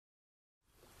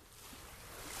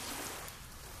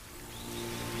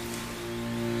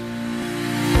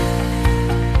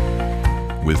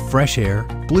fresh air,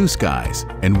 blue skies,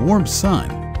 and warm sun,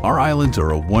 our islands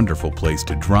are a wonderful place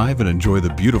to drive and enjoy the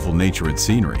beautiful nature and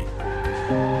scenery.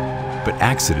 But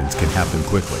accidents can happen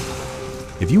quickly.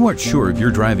 If you aren't sure of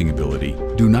your driving ability,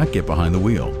 do not get behind the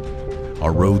wheel.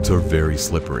 Our roads are very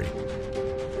slippery.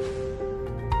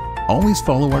 Always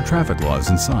follow our traffic laws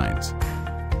and signs.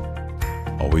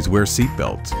 Always wear seat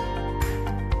belts.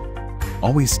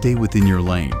 Always stay within your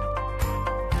lane.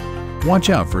 Watch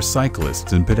out for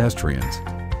cyclists and pedestrians.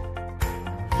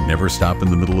 Never stop in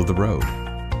the middle of the road.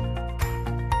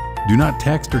 Do not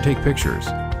text or take pictures.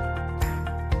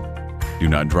 Do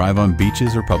not drive on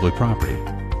beaches or public property.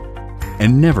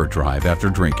 And never drive after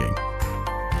drinking.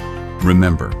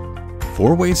 Remember,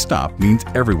 four-way stop means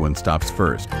everyone stops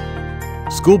first.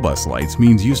 School bus lights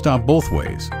means you stop both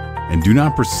ways, and do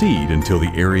not proceed until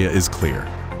the area is clear.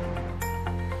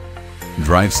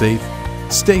 Drive safe,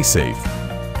 stay safe,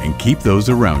 and keep those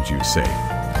around you safe.